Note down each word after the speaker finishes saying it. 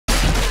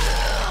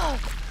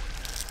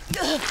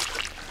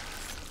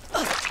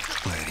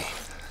Lady,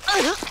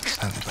 is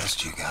that the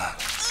best you got?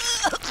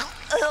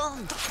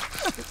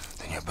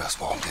 Then your best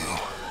won't do.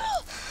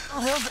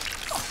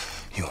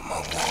 You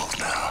among wolves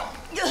now.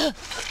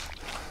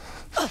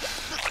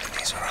 And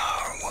these are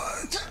our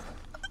woods.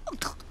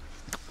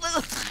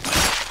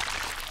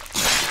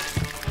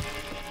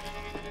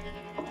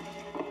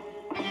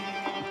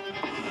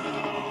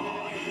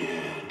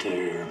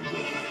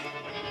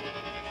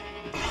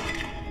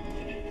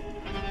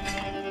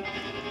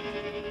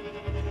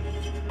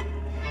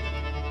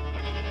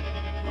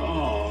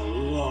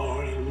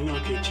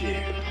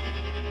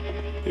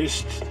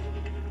 This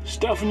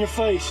stuff in your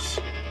face,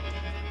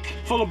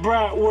 full of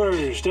bright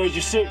words as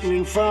you're sitting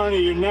in front of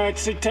your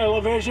Nazi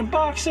television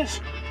boxes.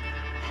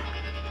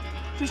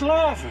 Just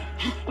laughing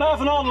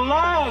all the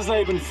lies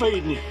they've been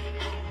feeding you.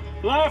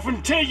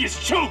 Laughing till you're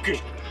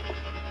choking.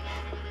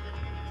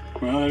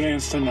 Well, it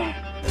ends tonight.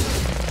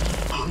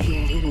 Oh,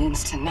 yeah, it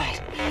ends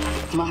tonight.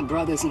 My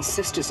brothers and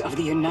sisters of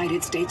the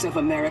United States of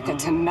America,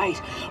 tonight,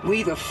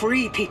 we, the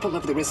free people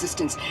of the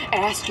resistance,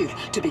 ask you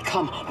to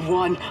become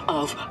one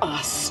of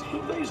us.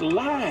 They's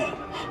lying.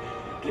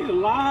 They's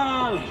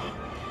lying.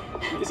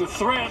 They's a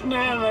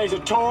threatening, they's a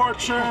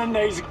torturing,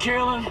 they's a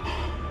killing.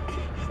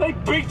 They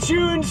beat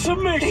you in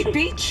submission. They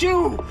beat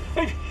you.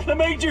 They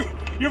made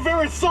your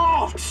very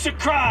thoughts a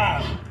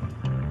crime.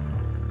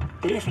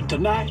 But if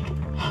tonight,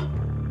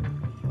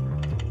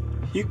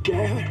 you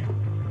gather,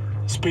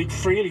 speak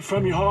freely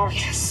from your heart.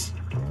 Yes.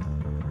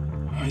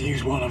 I'll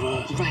use one of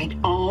us. Right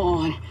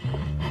on.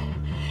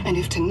 And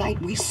if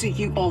tonight we see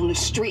you on the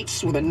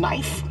streets with a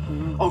knife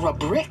or a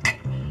brick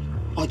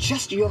or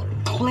just your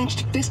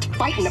clenched fist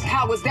fighting the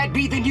powers that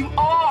be, then you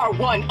are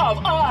one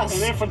of us.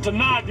 And if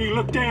tonight you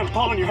look down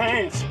upon your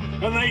hands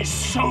and they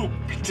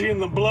soaked in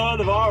the blood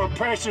of our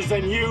oppressors,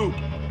 then you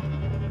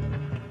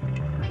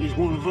is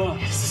one of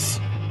us.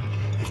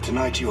 If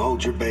tonight you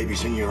hold your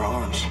babies in your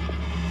arms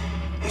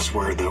and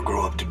swear they'll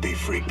grow up to be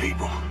free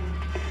people,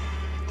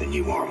 then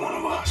you are one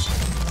of us.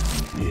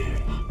 Yeah.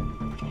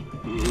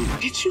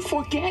 Did you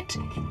forget?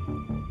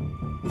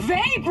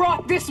 They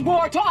brought this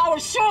war to our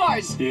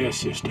shores! Yes,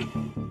 sister.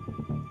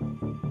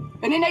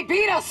 And then they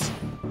beat us!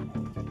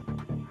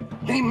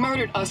 They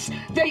murdered us!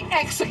 They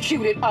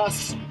executed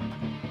us!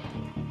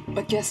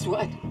 But guess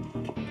what?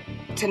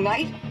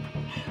 Tonight,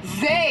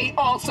 they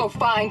also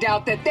find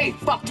out that they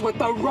fucked with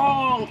the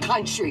wrong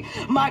country.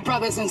 My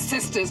brothers and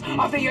sisters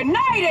of the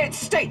United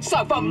States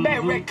of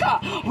America.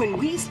 When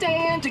we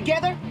stand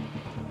together,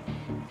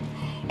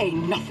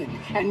 ain't nothing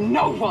and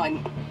no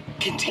one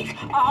can take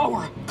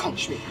our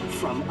country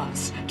from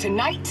us.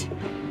 Tonight,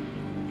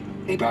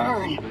 they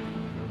burn.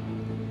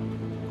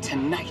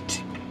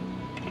 Tonight,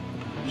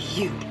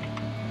 you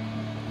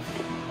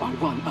are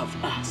one of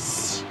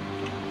us.